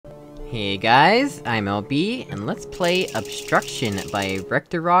Hey guys, I'm LB, and let's play Obstruction by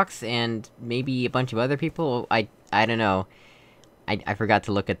RectorRocks and maybe a bunch of other people? I don't know. I forgot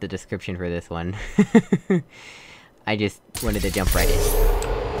to look at the description for this one. I just wanted to jump right in.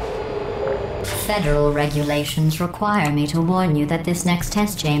 Federal regulations require me to warn you that this next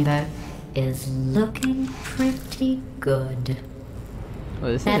test chamber is looking pretty good. Oh,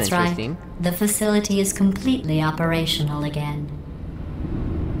 this is That's interesting. right. The facility is completely operational again.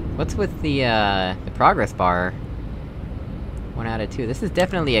 What's with the progress bar? 1 out of 2. This is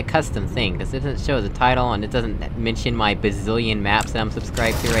definitely a custom thing, because it doesn't show the title, and it doesn't mention my bazillion maps that I'm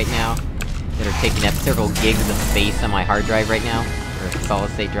subscribed to right now, that are taking up several gigs of space on my hard drive right now, or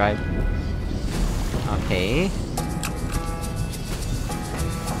solid-state drive. Okay.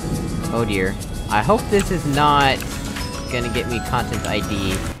 Oh dear. I hope this is not gonna get me content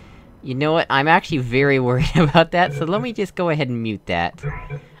ID. You know what? I'm actually very worried about that, so let me just go ahead and mute that.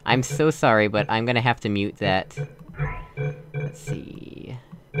 I'm so sorry, but I'm gonna have to mute that. Let's see...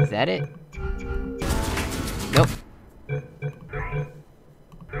 Is that it? Nope.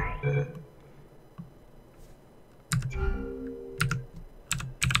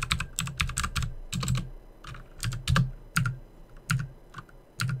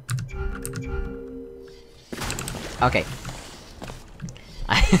 Okay.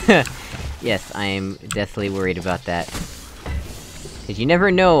 Yes, I'm deathly worried about that. Cause you never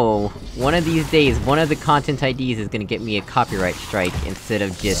know, one of these days, one of the content IDs is gonna get me a copyright strike instead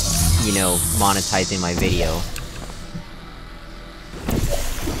of just, you know, monetizing my video.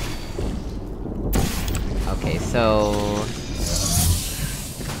 Okay, so...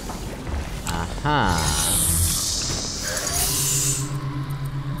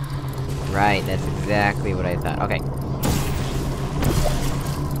 Right, that's exactly what I thought. Okay.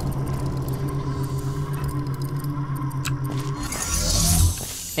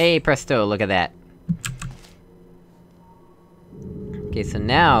 Hey presto, look at that! Okay, so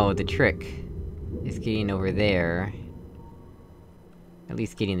now, the trick is getting over there. At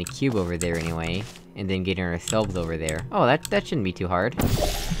least getting the cube over there anyway, and then getting ourselves over there. Oh, that shouldn't be too hard.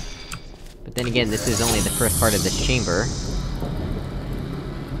 But then again, this is only the first part of this chamber.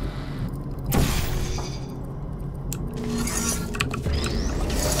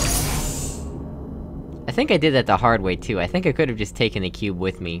 I think I did that the hard way too. I think I could've just taken the cube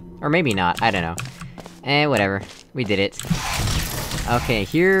with me. Or maybe not, I don't know. Whatever. We did it. Okay,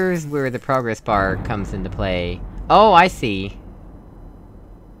 here's where the progress bar comes into play. Oh, I see!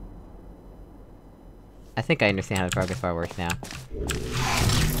 I think I understand how the progress bar works now.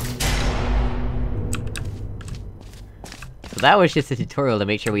 So that was just a tutorial to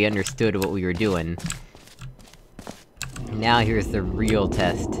make sure we understood what we were doing. Now here's the real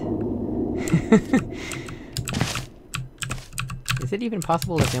test. Is it even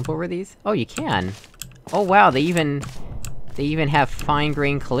possible to jump over these? Oh, you can! Oh wow, they even have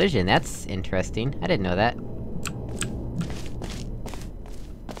fine-grained collision, that's interesting. I didn't know that.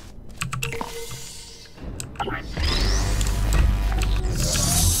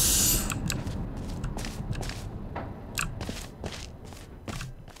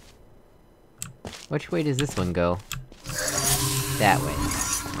 Which way does this one go? That way.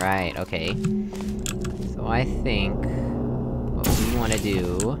 Right, okay. So I think... what we wanna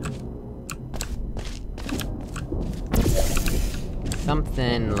do...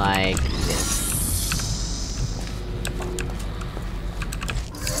 something like this.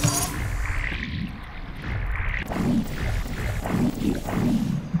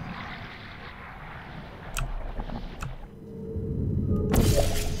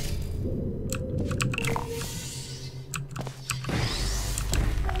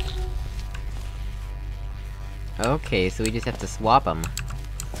 Okay, so we just have to swap them.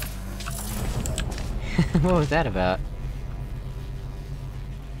 What was that about?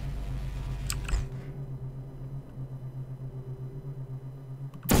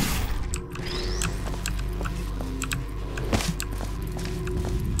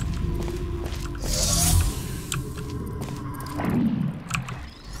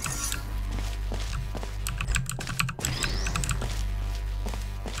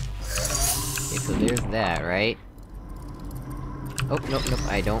 Okay, so there's that, right? Oh, nope, nope,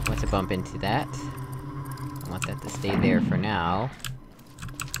 I don't want to bump into that. I want that to stay there for now.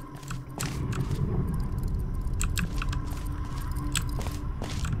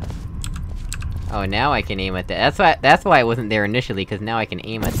 Oh, now I can aim at that. That's why it wasn't there initially, cause now I can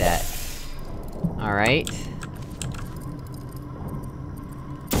aim at that. Alright.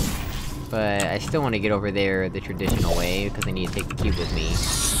 But I still want to get over there the traditional way, because I need to take the cube with me.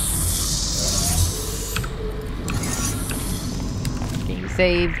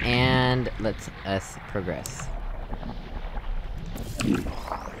 save, and let's us progress.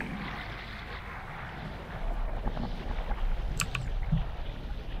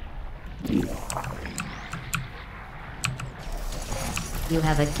 You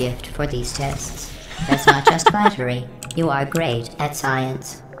have a gift for these tests. That's not just flattery. You are great at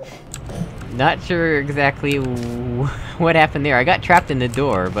science. Not sure exactly what happened there. I got trapped in the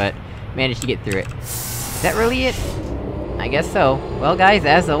door, but managed to get through it. Is that really it? I guess so. Well guys,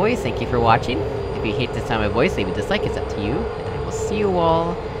 as always, thank you for watching. If you hate the sound of my voice, leave a dislike, it's up to you. And I will see you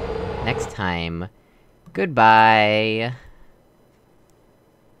all next time. Goodbye!